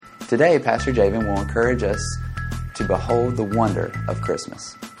Today, Pastor Javen will encourage us to behold the wonder of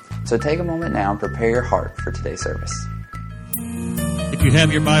Christmas. So take a moment now and prepare your heart for today's service. If you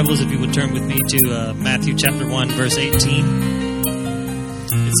have your Bibles, if you would turn with me to Matthew chapter 1, verse 18.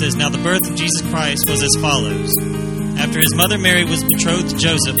 It says, "Now the birth of Jesus Christ was as follows. After his mother Mary was betrothed to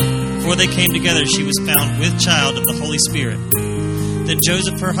Joseph, before they came together, she was found with child of the Holy Spirit. Then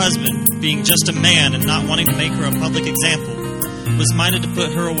Joseph, her husband, being just a man and not wanting to make her a public example, was minded to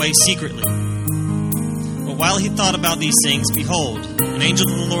put her away secretly. But while he thought about these things, behold, an angel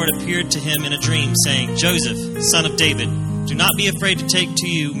of the Lord appeared to him in a dream, saying, 'Joseph, son of David, do not be afraid to take to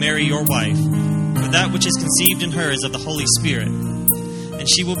you Mary your wife, for that which is conceived in her is of the Holy Spirit. And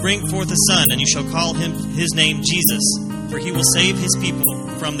she will bring forth a son, and you shall call him his name Jesus, for he will save his people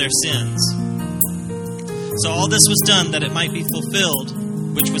from their sins.' So all this was done that it might be fulfilled,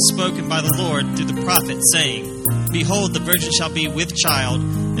 which was spoken by the Lord through the prophet, saying, 'Behold, the virgin shall be with child,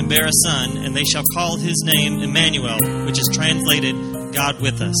 and bear a son, and they shall call his name Emmanuel,' which is translated, God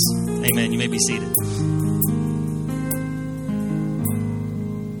with us." Amen. You may be seated.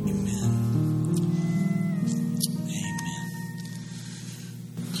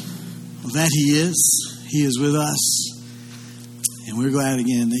 That He is with us, and we're glad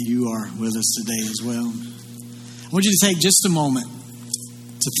again that you are with us today as well. I want you to take just a moment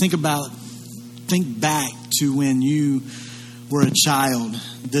to think back to when you were a child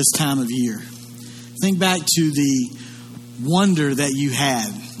this time of year. Think back to the wonder that you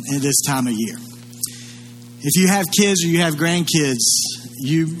had at this time of year. If you have kids or you have grandkids,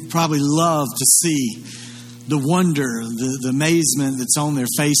 you probably love to see the wonder, the amazement that's on their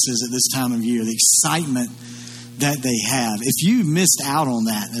faces at this time of year, the excitement that they have. If you missed out on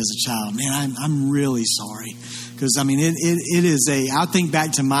that as a child, man, I'm really sorry. Because, I mean, it is I think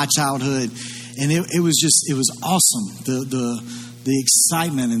back to my childhood, and it was awesome. The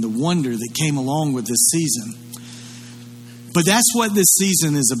excitement and the wonder that came along with this season. But that's what this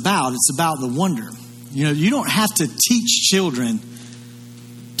season is about. It's about the wonder. You know, you don't have to teach children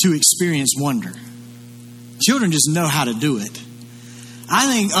to experience wonder. Children just know how to do it. I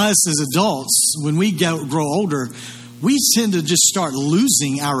think us as adults, when we grow older, we tend to just start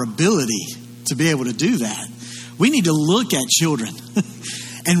losing our ability to be able to do that. We need to look at children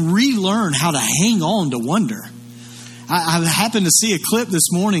and relearn how to hang on to wonder. I happened to see a clip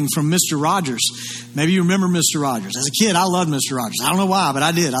this morning from Mr. Rogers. Maybe you remember Mr. Rogers. As a kid, I loved Mr. Rogers. I don't know why, but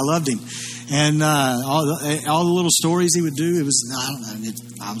I did. I loved him. And all the little stories he would do, I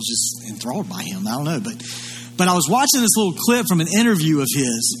was just enthralled by him. I don't know, but I was watching this little clip from an interview of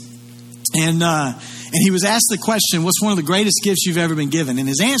his, and he was asked the question, "What's one of the greatest gifts you've ever been given?" And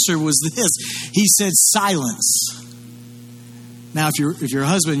his answer was this. He said, "Silence." Now, if your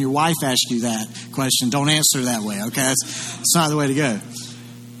husband and your wife ask you that question, don't answer that way, okay? That's not the way to go.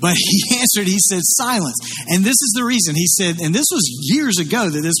 But he answered, he said, "Silence." And this is the reason. He said, and this was years ago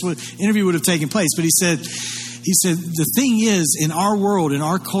that this interview would have taken place, but he said, the thing is, in our world, in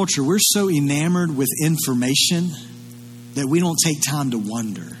our culture, we're so enamored with information that we don't take time to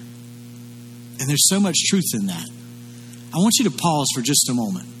wonder. And there's so much truth in that. I want you to pause for just a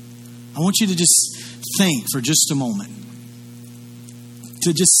moment. I want you to just think for just a moment.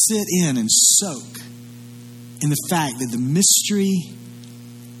 To just sit in and soak in the fact that the mystery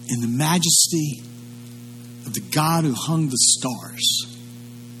and the majesty of the God who hung the stars,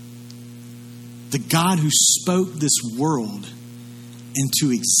 the God who spoke this world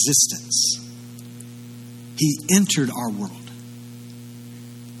into existence. He entered our world.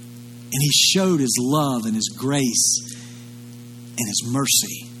 And He showed His love and His grace and His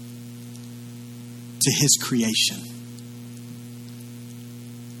mercy to His creation.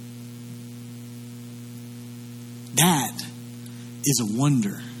 That is a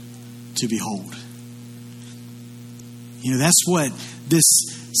wonder to behold. You know, that's what this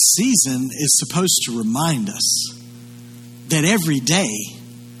season is supposed to remind us, that every day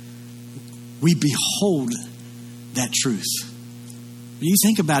we behold that truth. When you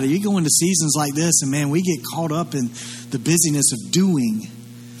think about it, you go into seasons like this and man, we get caught up in the busyness of doing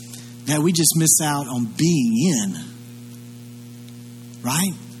that we just miss out on being in.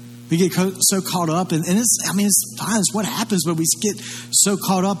 Right? We get so caught up, and it's fine, it's what happens, but we get so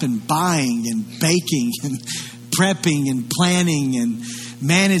caught up in buying and baking and prepping and planning and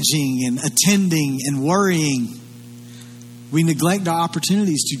managing and attending and worrying. We neglect our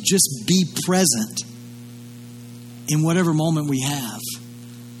opportunities to just be present in whatever moment we have,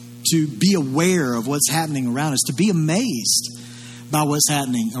 to be aware of what's happening around us, to be amazed by what's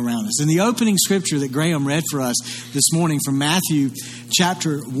happening around us. In the opening scripture that Graham read for us this morning from Matthew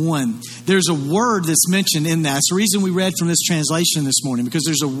chapter 1, there's a word that's mentioned in that. It's the reason we read from this translation this morning, because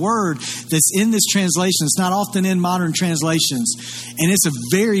there's a word that's in this translation. It's not often in modern translations, and it's a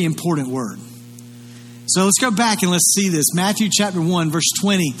very important word. So let's go back and let's see this. Matthew chapter 1, verse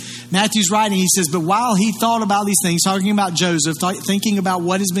 20. Matthew's writing, he says, but while he thought about these things, talking about Joseph, thinking about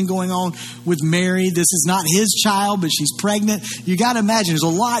what has been going on with Mary. This is not his child, but she's pregnant. You got to imagine there's a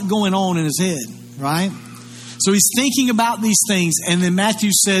lot going on in his head, right? So he's thinking about these things. And then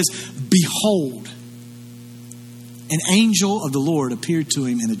Matthew says, behold, an angel of the Lord appeared to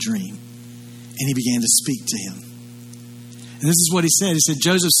him in a dream. And he began to speak to him. And this is what he said. He said,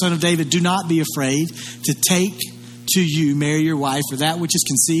 Joseph, son of David, do not be afraid to take to you Mary, your wife, for that which is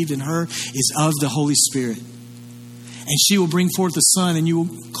conceived in her is of the Holy Spirit. And she will bring forth a son, and you will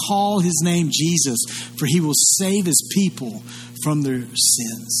call his name Jesus, for he will save his people from their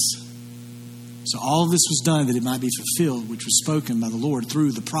sins. So all of this was done that it might be fulfilled, which was spoken by the Lord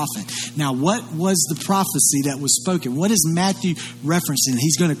through the prophet. Now, what was the prophecy that was spoken? What is Matthew referencing?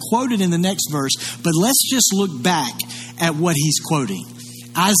 He's going to quote it in the next verse, but let's just look back at what he's quoting.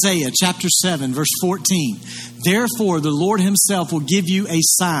 Isaiah chapter 7, verse 14. Therefore, the Lord himself will give you a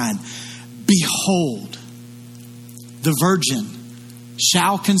sign. Behold, the virgin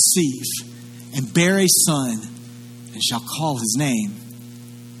shall conceive and bear a son, and shall call his name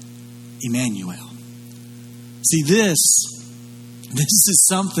Emmanuel. See, this is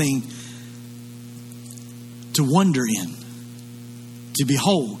something to wonder in, to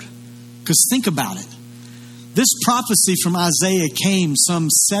behold. Because think about it. This prophecy from Isaiah came some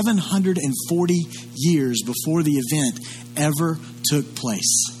 740 years before the event ever took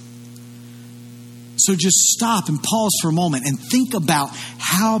place. So just stop and pause for a moment and think about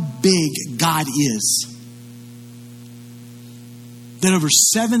how big God is. That over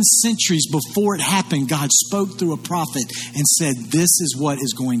 7 centuries before it happened, God spoke through a prophet and said, this is what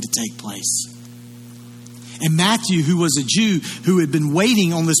is going to take place. And Matthew, who was a Jew who had been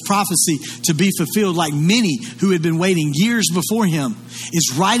waiting on this prophecy to be fulfilled, like many who had been waiting years before him,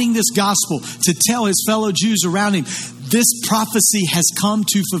 is writing this gospel to tell his fellow Jews around him, this prophecy has come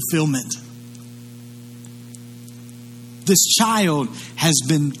to fulfillment. This child has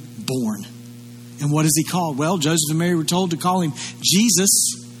been born. And what is he called? Well, Joseph and Mary were told to call him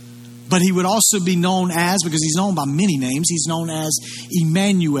Jesus, but he would also be known as, because he's known by many names, he's known as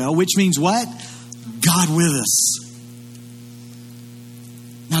Emmanuel, which means what? God with us.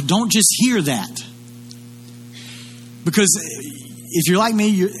 Now, don't just hear that. Because if you're like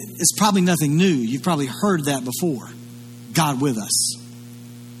me, it's probably nothing new. You've probably heard that before. God with us.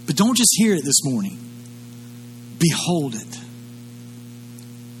 But don't just hear it this morning. Behold it.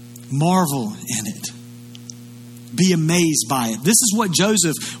 Marvel in it. Be amazed by it. This is what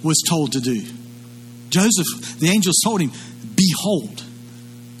Joseph was told to do. Joseph, the angels told him, behold.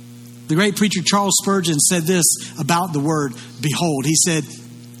 The great preacher Charles Spurgeon said this about the word behold. He said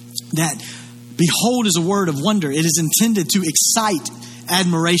that behold is a word of wonder. It is intended to excite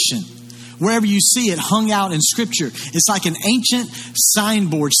admiration. Wherever you see it hung out in Scripture, it's like an ancient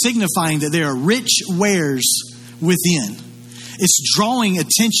signboard signifying that there are rich wares within. It's drawing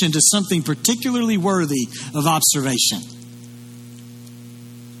attention to something particularly worthy of observation.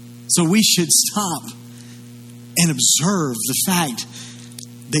 So we should stop and observe the fact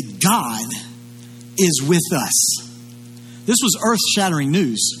that God is with us. This was earth-shattering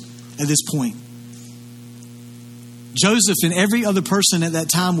news at this point. Joseph and every other person at that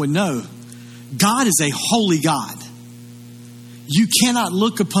time would know God is a holy God. You cannot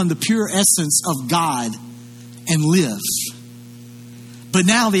look upon the pure essence of God and live. But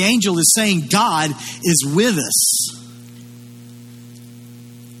now the angel is saying God is with us.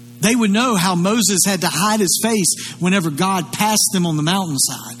 They would know how Moses had to hide his face whenever God passed them on the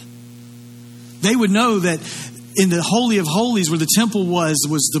mountainside. They would know that in the Holy of Holies, where the temple was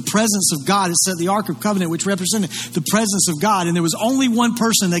the presence of God. It said the Ark of Covenant, which represented the presence of God. And there was only one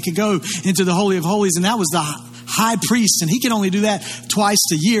person that could go into the Holy of Holies, and that was the high priest. And he could only do that twice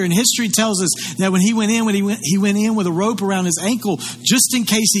a year. And history tells us that when he went in with a rope around his ankle, just in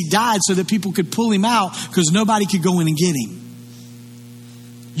case he died, so that people could pull him out, because nobody could go in and get him.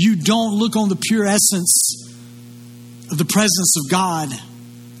 You don't look on the pure essence of the presence of God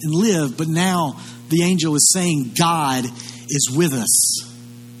and live. But now the angel is saying God is with us.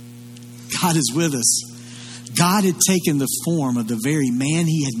 God is with us. God had taken the form of the very man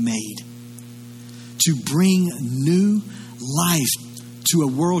he had made to bring new life to a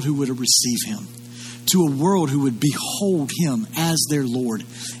world who would receive him. to a world who would behold him as their Lord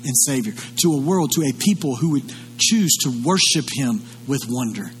and Savior, to a world, to a people who would choose to worship him with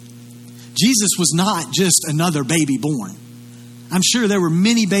wonder. Jesus was not just another baby born. I'm sure there were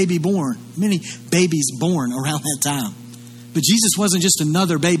many babies born around that time. But Jesus wasn't just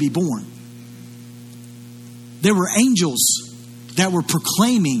another baby born. There were angels that were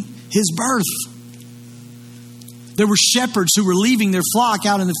proclaiming his birth. There were shepherds who were leaving their flock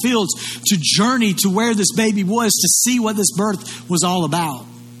out in the fields to journey to where this baby was to see what this birth was all about.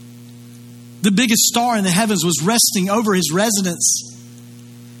 The biggest star in the heavens was resting over his residence.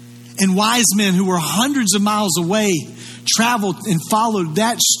 And wise men who were hundreds of miles away traveled and followed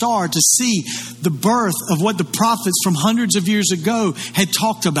that star to see the birth of what the prophets from hundreds of years ago had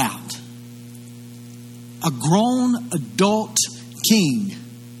talked about. A grown adult king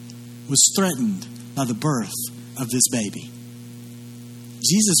was threatened by the birth of this baby.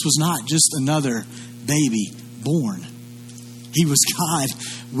 Jesus was not just another baby born. He was God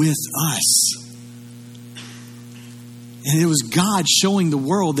with us. And it was God showing the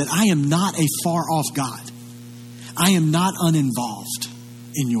world that I am not a far off God. I am not uninvolved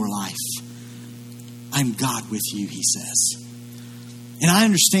in your life. I'm God with you, he says. And I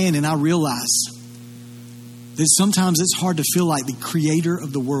understand and I realize that sometimes it's hard to feel like the creator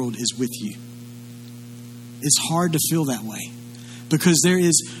of the world is with you. It's hard to feel that way because there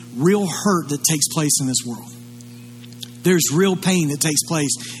is real hurt that takes place in this world. There's real pain that takes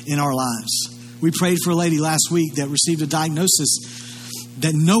place in our lives. We prayed for a lady last week that received a diagnosis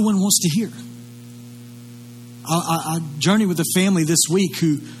that no one wants to hear. I journeyed with a family this week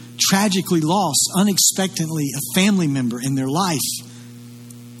who tragically lost, unexpectedly, a family member in their life.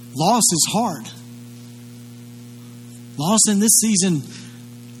 Loss is hard. Loss in this season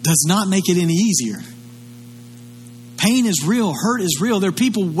does not make it any easier. Pain is real. Hurt is real. There are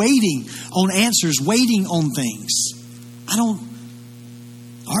people waiting on answers, waiting on things. I don't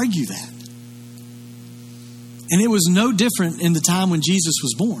argue that. And it was no different in the time when Jesus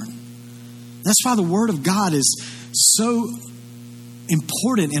was born. That's why the Word of God is so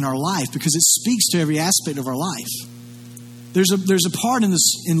important in our life, because it speaks to every aspect of our life. There's a part in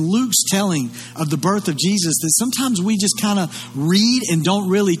Luke's telling of the birth of Jesus that sometimes we just kind of read and don't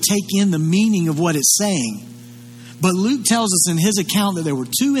really take in the meaning of what it's saying. But Luke tells us in his account that there were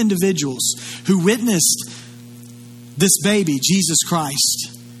two individuals who witnessed this baby, Jesus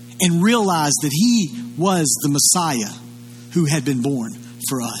Christ, and realized that he was the Messiah who had been born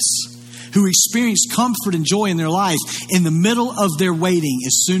for us, who experienced comfort and joy in their life in the middle of their waiting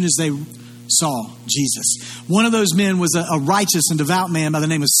as soon as they saw Jesus. One of those men was a righteous and devout man by the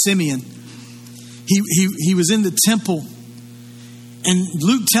name of Simeon. He was in the temple. And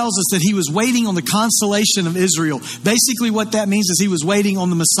Luke tells us that he was waiting on the consolation of Israel. Basically what that means is he was waiting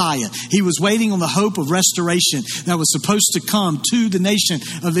on the Messiah. He was waiting on the hope of restoration that was supposed to come to the nation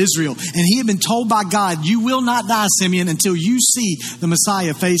of Israel. And he had been told by God, you will not die, Simeon, until you see the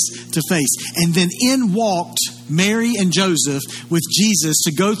Messiah face to face. And then in walked Mary and Joseph with Jesus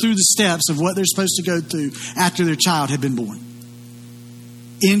to go through the steps of what they're supposed to go through after their child had been born.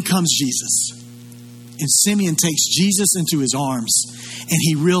 In comes Jesus. And Simeon takes Jesus into his arms, and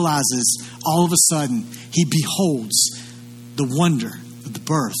he realizes all of a sudden he beholds the wonder of the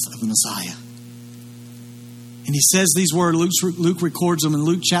birth of the Messiah. And he says these words, Luke records them in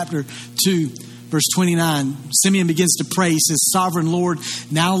Luke chapter 2, verse 29. Simeon begins to pray. He says, Sovereign Lord,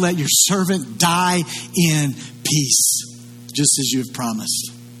 now let your servant die in peace, just as you have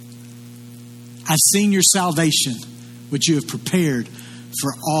promised. I've seen your salvation, which you have prepared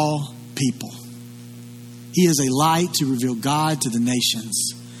for all people. He is a light to reveal God to the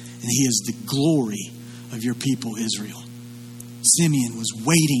nations, and he is the glory of your people, Israel. Simeon was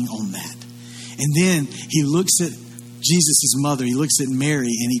waiting on that. And then he looks at Jesus' mother. He looks at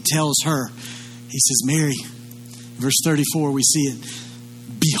Mary, and he tells her, he says, Mary, verse 34, we see it,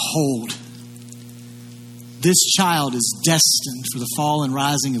 behold, this child is destined for the fall and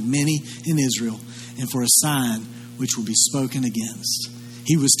rising of many in Israel, and for a sign which will be spoken against.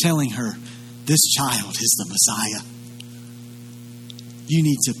 He was telling her, this child is the Messiah. You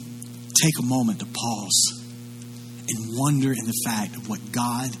need to take a moment to pause and wonder in the fact of what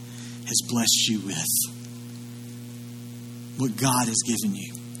God has blessed you with. What God has given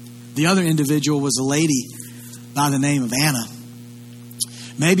you. The other individual was a lady by the name of Anna.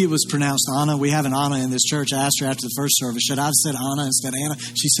 Maybe it was pronounced Anna. We have an Anna in this church. I asked her after the first service, should I have said Anna instead of Anna?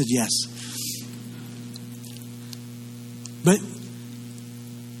 She said yes. But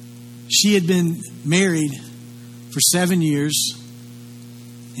she had been married for 7 years,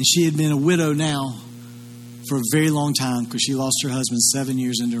 and she had been a widow now for a very long time because she lost her husband 7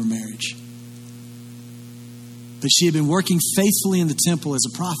 years into her marriage. But she had been working faithfully in the temple as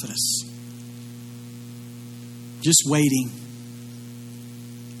a prophetess, just waiting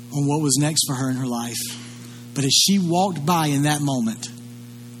on what was next for her in her life. But as she walked by in that moment,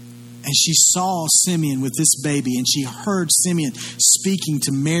 and she saw Simeon with this baby, and she heard Simeon speaking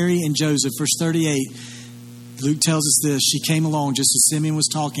to Mary and Joseph, verse 38, Luke tells us this: she came along just as Simeon was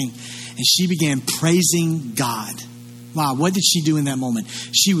talking, and she began praising God. Wow, what did she do in that moment?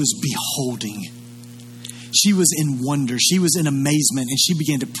 She was beholding. She was in wonder. She was in amazement, and she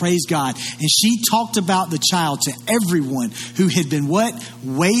began to praise God. And she talked about the child to everyone who had been what?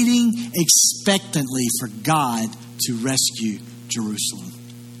 Waiting expectantly for God to rescue Jerusalem.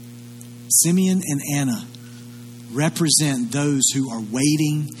 Simeon and Anna represent those who are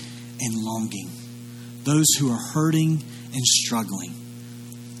waiting and longing, those who are hurting and struggling.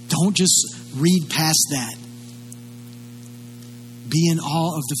 Don't just read past that. Be in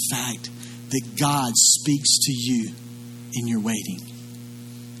awe of the fact that God speaks to you in your waiting.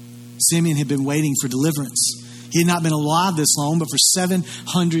 Simeon had been waiting for deliverance. He had not been alive this long, but for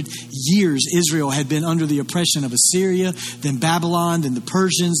 700 years, Israel had been under the oppression of Assyria, then Babylon, then the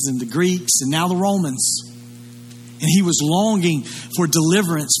Persians, then the Greeks, and now the Romans. And he was longing for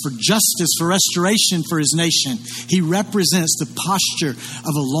deliverance, for justice, for restoration for his nation. He represents the posture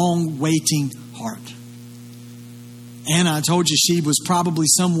of a long waiting heart. Anna, I told you, she was probably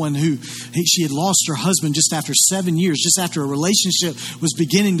someone who she had lost her husband just after 7 years, just after a relationship was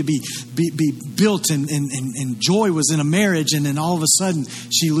beginning to be built and joy was in a marriage. And then all of a sudden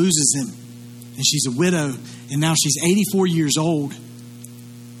she loses him, and she's a widow, and now she's 84 years old,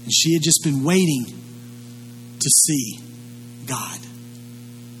 and she had just been waiting to see God.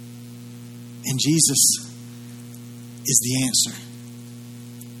 And Jesus is the answer.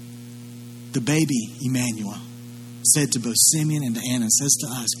 The baby, Emmanuel, said to both Simeon and to Anna, says to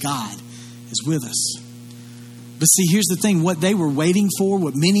us, God is with us. But see, here's the thing. What they were waiting for,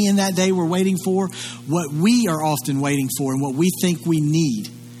 what many in that day were waiting for, what we are often waiting for and what we think we need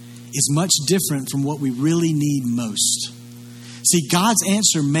is much different from what we really need most. See, God's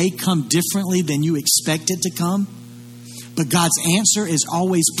answer may come differently than you expect it to come, but God's answer is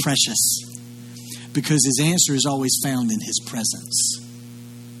always precious because his answer is always found in his presence.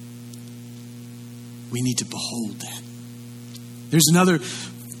 We need to behold that. There's another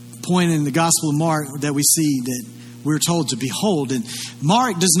point in the Gospel of Mark that we see that we're told to behold. And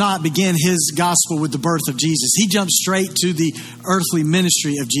Mark does not begin his gospel with the birth of Jesus. He jumps straight to the earthly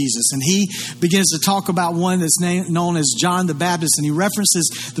ministry of Jesus. And he begins to talk about one that's known as John the Baptist. And he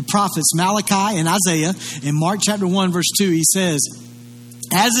references the prophets Malachi and Isaiah. In Mark chapter 1, verse 2, he says,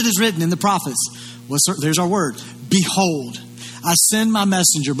 as it is written in the prophets, there's our word, behold, I send my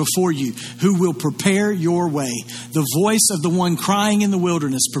messenger before you who will prepare your way. The voice of the one crying in the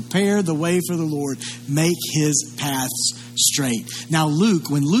wilderness, prepare the way for the Lord, make his paths straight. Now Luke,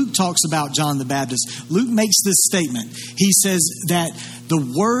 when Luke talks about John the Baptist, Luke makes this statement. He says that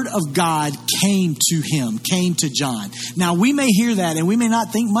the word of God came to him, came to John. Now we may hear that and we may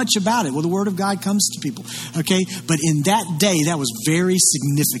not think much about it. Well, the word of God comes to people, okay? But in that day, that was very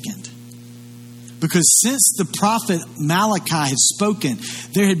significant. Because since the prophet Malachi had spoken,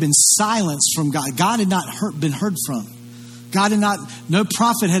 there had been silence from God. God had not been heard from. No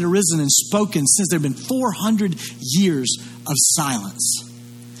prophet had arisen and spoken since there had been 400 years of silence.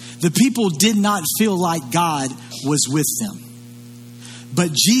 The people did not feel like God was with them.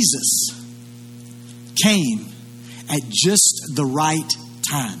 But Jesus came at just the right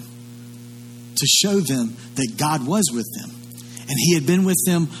time to show them that God was with them. And he had been with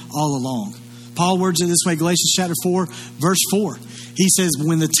them all along. Paul words it this way, Galatians chapter 4, verse 4. He says,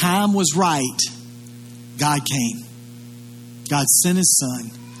 when the time was right, God came. God sent his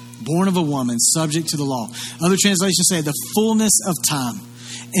son, born of a woman, subject to the law. Other translations say the fullness of time.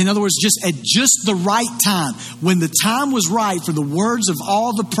 In other words, just at just the right time, when the time was right for the words of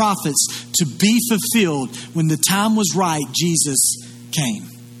all the prophets to be fulfilled, when the time was right, Jesus came.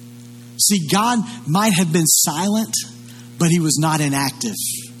 See, God might have been silent, but he was not inactive.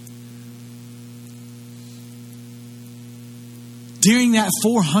 During that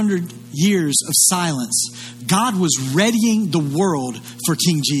 400 years of silence, God was readying the world for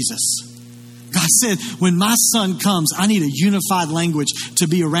King Jesus. God said, when my son comes, I need a unified language to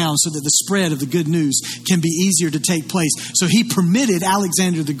be around so that the spread of the good news can be easier to take place. So he permitted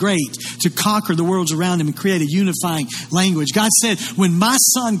Alexander the Great to conquer the worlds around him and create a unifying language. God said, when my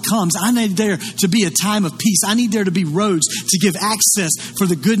son comes, I need there to be a time of peace. I need there to be roads to give access for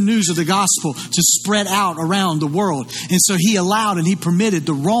the good news of the gospel to spread out around the world. And so he allowed and he permitted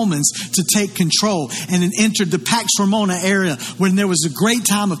the Romans to take control and then entered the Pax Romana area when there was a great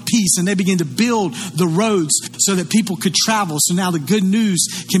time of peace and they began to build the roads so that people could travel. So now the good news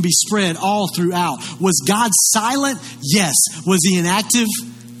can be spread all throughout. Was God silent? Yes. Was he inactive?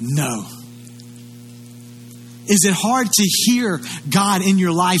 No. Is it hard to hear God in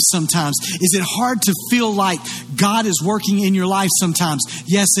your life sometimes? Is it hard to feel like God is working in your life sometimes?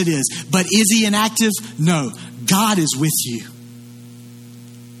 Yes, it is. But is he inactive? No. God is with you.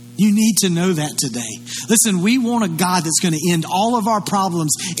 You need to know that today. Listen, we want a God that's going to end all of our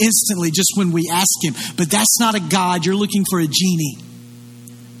problems instantly just when we ask him. But that's not a God. You're looking for a genie.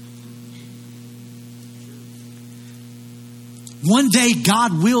 One day,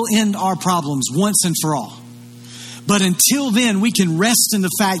 God will end our problems once and for all. But until then, we can rest in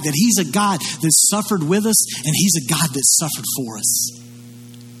the fact that he's a God that suffered with us and he's a God that suffered for us.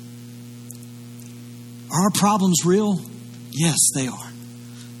 Are our problems real? Yes, they are.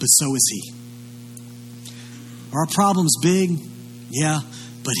 But so is he. Are our problems big? Yeah,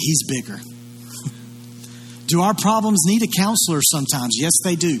 but he's bigger. Do our problems need a counselor sometimes? Yes,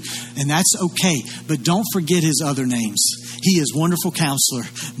 they do. And that's okay. But don't forget his other names. He is Wonderful Counselor,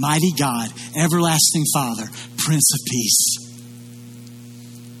 Mighty God, Everlasting Father, Prince of Peace.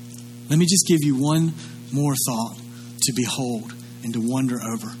 Let me just give you one more thought to behold and to wonder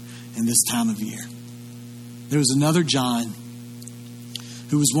over in this time of year. There was another John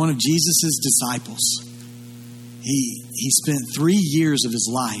who was one of Jesus' disciples. He spent 3 years of his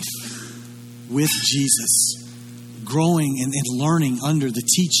life with Jesus, growing and learning under the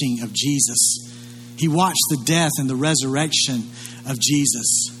teaching of Jesus. He watched the death and the resurrection of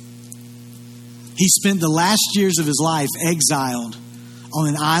Jesus. He spent the last years of his life exiled on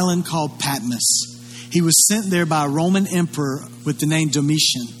an island called Patmos. He was sent there by a Roman emperor with the name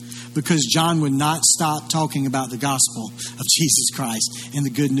Domitian because John would not stop talking about the gospel of Jesus Christ and the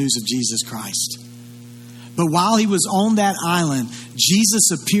good news of Jesus Christ. But while he was on that island,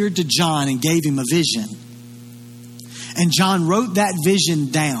 Jesus appeared to John and gave him a vision. And John wrote that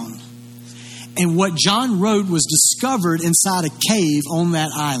vision down. And what John wrote was discovered inside a cave on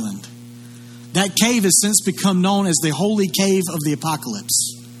that island. That cave has since become known as the Holy Cave of the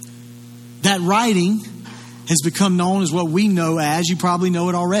Apocalypse. That writing has become known as what we know as, you probably know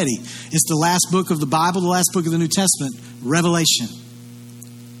it already. It's the last book of the Bible, the last book of the New Testament, Revelation.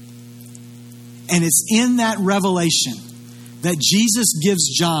 And it's in that revelation that Jesus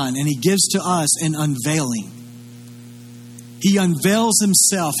gives John and he gives to us an unveiling. He unveils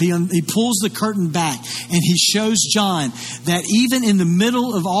himself. He pulls the curtain back and he shows John that even in the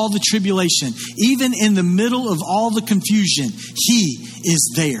middle of all the tribulation, even in the middle of all the confusion, he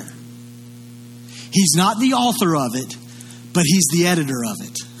is there. He's not the author of it, but he's the editor of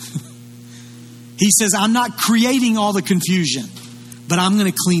it. He says, I'm not creating all the confusion, but I'm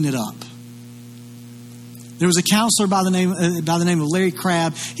going to clean it up. There was a counselor by the name of Larry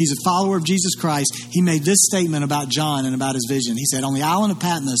Crabb. He's a follower of Jesus Christ. He made this statement about John and about his vision. He said, on the island of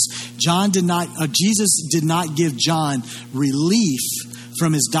Patmos, Jesus did not give John relief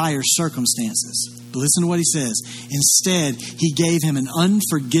from his dire circumstances. But listen to what he says. Instead, he gave him an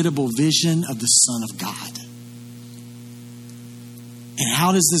unforgettable vision of the Son of God. And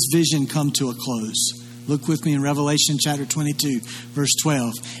how does this vision come to a close? Look with me in Revelation chapter 22, verse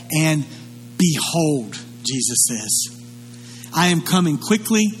 12. And behold, Jesus says, I am coming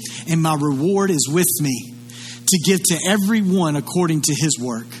quickly, and my reward is with me to give to everyone according to his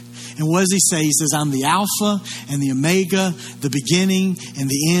work. And what does he say? He says, I'm the Alpha and the Omega, the beginning and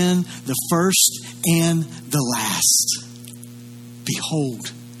the end, the first and the last.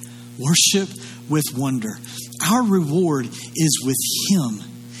 Behold, worship with wonder. Our reward is with him.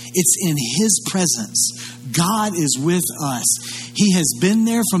 It's in his presence. God is with us. He has been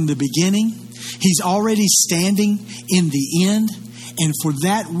there from the beginning. He's already standing in the end. And for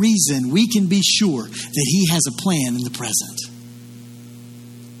that reason, we can be sure that he has a plan in the present.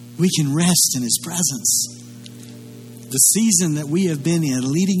 We can rest in his presence. The season that we have been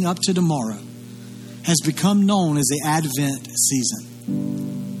in leading up to tomorrow has become known as the Advent season.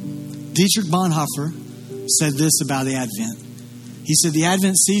 Dietrich Bonhoeffer said this about the Advent. He said, the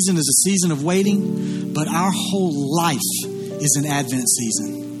Advent season is a season of waiting, but our whole life is an Advent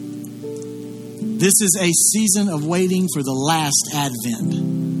season. This is a season of waiting for the last Advent,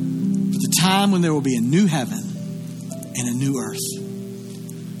 for the time when there will be a new heaven and a new earth.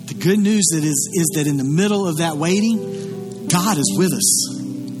 The good news is that in the middle of that waiting, God is with us.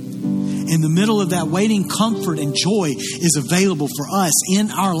 In the middle of that waiting, comfort and joy is available for us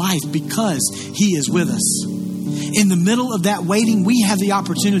in our life because he is with us. In the middle of that waiting, we have the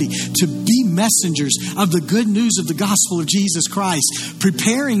opportunity to be messengers of the good news of the gospel of Jesus Christ,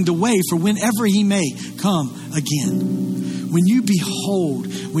 preparing the way for whenever he may come again. when you behold,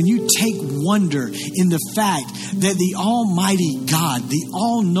 when you take wonder in the fact that the Almighty God, the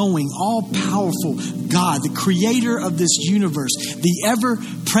all-knowing, all-powerful God, the creator of this universe, the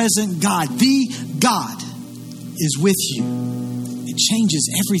ever-present God, the God is with you, it changes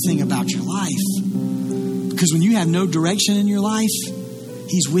everything about your life. Because when you have no direction in your life,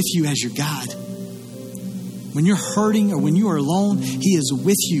 He's with you as your God. When you're hurting or when you are alone, He is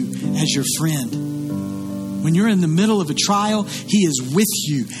with you as your friend. When you're in the middle of a trial, He is with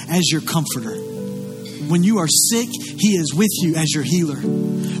you as your comforter. When you are sick, He is with you as your healer.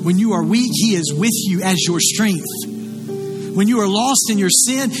 When you are weak, He is with you as your strength. When you are lost in your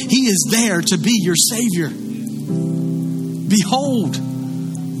sin, He is there to be your Savior. Behold,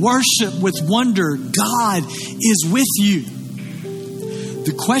 worship with wonder. God is with you.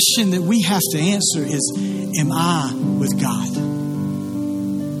 The question that we have to answer is, am I with God?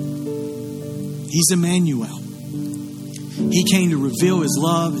 He's Emmanuel. He came to reveal His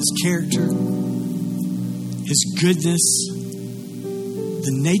love, His character, His goodness,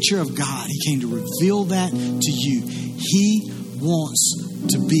 the nature of God. He came to reveal that to you. He wants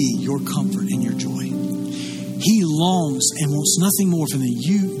to be your comfort and your joy. He longs and wants nothing more than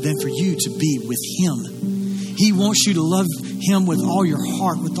for you to be with Him. He wants you to love Him with all your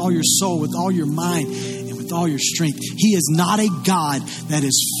heart, with all your soul, with all your mind, and with all your strength. He is not a God that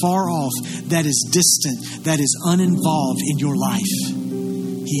is far off, that is distant, that is uninvolved in your life.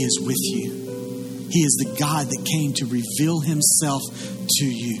 He is with you. He is the God that came to reveal Himself to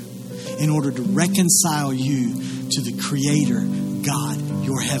you in order to reconcile you to the Creator, God,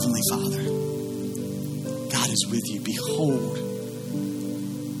 your Heavenly Father. God is with you. Behold,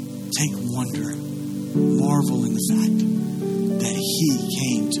 take wonder, marvel in the fact that He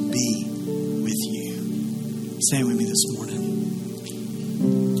came to be with you. Stand with me this morning.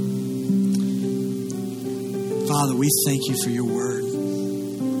 Father, we thank You for Your word.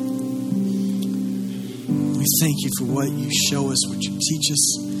 We thank You for what You show us, what You teach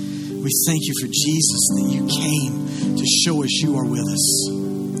us. We thank You for Jesus, that You came to show us You are with us.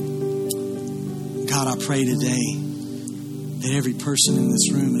 God, I pray today that every person in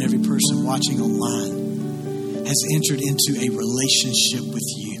this room and every person watching online has entered into a relationship with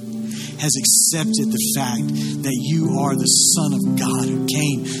You, has accepted the fact that You are the Son of God who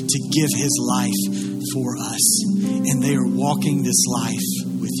came to give His life for us, and they are walking this life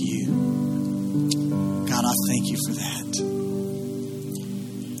with You. God, I thank You for that.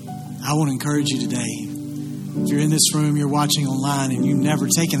 I want to encourage you today. If you're in this room, you're watching online, and you've never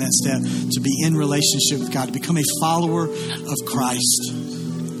taken that step to be in relationship with God, to become a follower of Christ.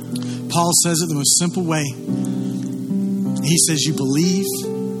 Paul says it the most simple way. He says you believe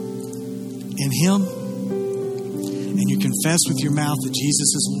in Him and you confess with your mouth that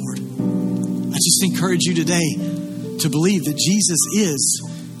Jesus is Lord. I just encourage you today to believe that Jesus is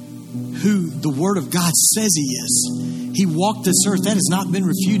who the Word of God says He is. He walked this earth. That has not been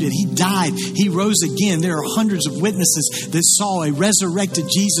refuted. He died. He rose again. There are hundreds of witnesses that saw a resurrected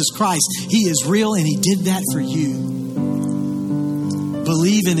Jesus Christ. He is real, and He did that for you.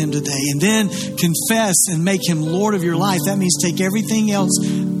 Believe in Him today, and then confess and make Him Lord of your life. That means take everything else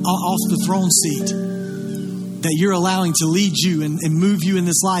off the throne seat that you're allowing to lead you and move you in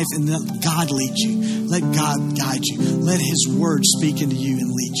this life, and let God lead you. Let God guide you. Let His Word speak into you and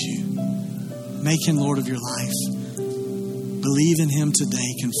lead you. Make Him Lord of your life. Believe in Him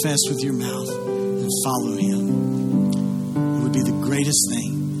today. Confess with your mouth and follow Him. It would be the greatest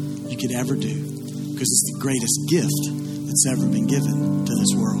thing you could ever do, because it's the greatest gift that's ever been given to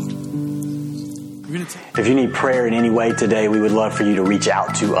this world. If you need prayer in any way today, we would love for you to reach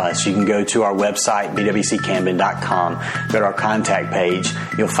out to us. You can go to our website, bwccamden.com, go to our contact page.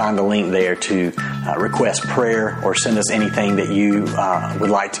 You'll find a link there to request prayer or send us anything that you would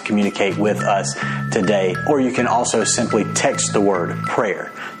like to communicate with us today. Or you can also simply text the word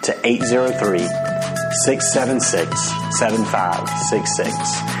prayer to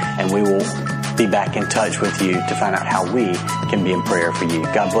 803-676-7566, and we will be back in touch with you to find out how we can be in prayer for you.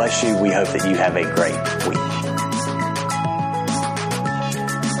 God bless you. We hope that you have a great week.